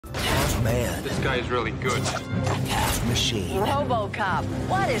half man. This guy is really good. Half machine. RoboCop.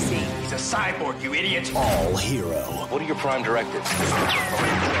 What is he? He's a cyborg, you idiot. All hero. What are your prime directives?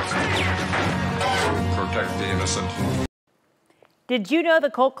 Protect the innocent. Did you know the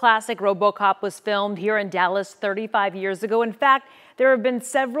cult classic RoboCop was filmed here in Dallas 35 years ago? In fact, there have been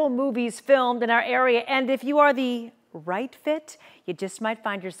several movies filmed in our area, and if you are the right fit, you just might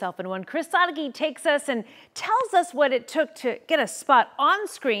find yourself in one. Chris Sadeghi takes us and tells us what it took to get a spot on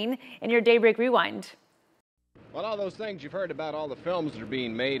screen in your Daybreak Rewind. Well, all those things you've heard about all the films that are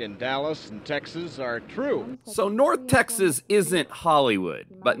being made in Dallas and Texas are true. So North Texas isn't Hollywood,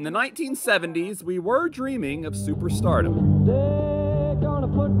 but in the 1970s, we were dreaming of superstardom.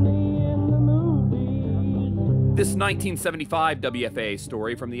 This 1975 WFAA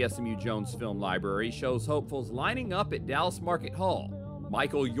story from the SMU Jones Film Library shows hopefuls lining up at Dallas Market Hall.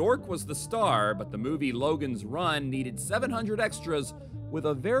 Michael York was the star, but the movie Logan's Run needed 700 extras with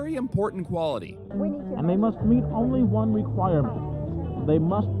a very important quality. And they must meet only one requirement. They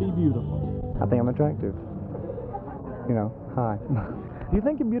must be beautiful. I think I'm attractive. You know, hi. Do you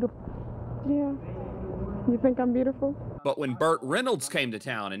think you're beautiful? Yeah. You think I'm beautiful? But when Burt Reynolds came to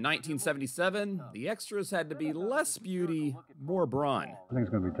town in 1977, the extras had to be less beauty, more brawn. I think it's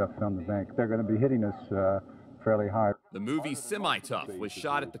going to be tough to film the bank. They're going to be hitting us fairly high. The movie Semi-Tough was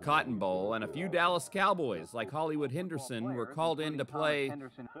shot at the Cotton Bowl, and a few Dallas Cowboys like Hollywood Henderson were called in to play,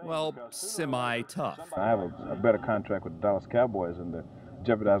 well, semi-tough. I have a better contract with the Dallas Cowboys than to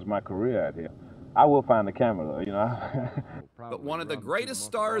jeopardize my career out here. I will find the camera, though, you know. But one of the greatest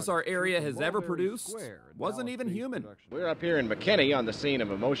stars our area has ever produced wasn't even human. We're up here in McKinney on the scene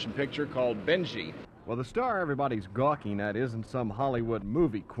of a motion picture called Benji. Well, the star everybody's gawking at isn't some Hollywood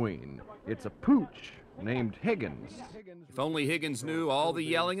movie queen. It's a pooch named Higgins. If only Higgins knew all the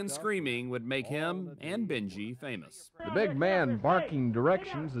yelling and screaming would make him and Benji famous. The big man barking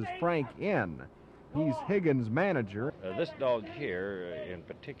directions is Frank N. He's Higgins' manager. This dog here, in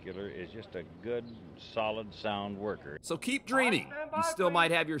particular, is just a good, solid, sound worker. So keep dreaming. You still might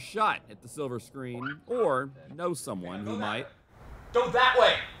have your shot at the silver screen, or know someone who might. Go that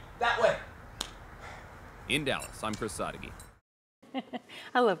way! That way! In Dallas, I'm Chris Sadeghi.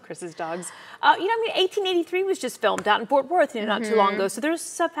 I love Chris's dogs. 1883 was just filmed out in Fort Worth, not too long ago, so there's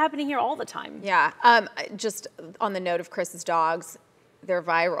stuff happening here all the time. Yeah. Just on the note of Chris's dogs, they're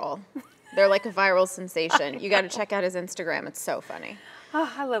viral. They're like a viral sensation. You got to check out his Instagram. It's so funny.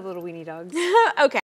 Oh, I love little weenie dogs. Okay.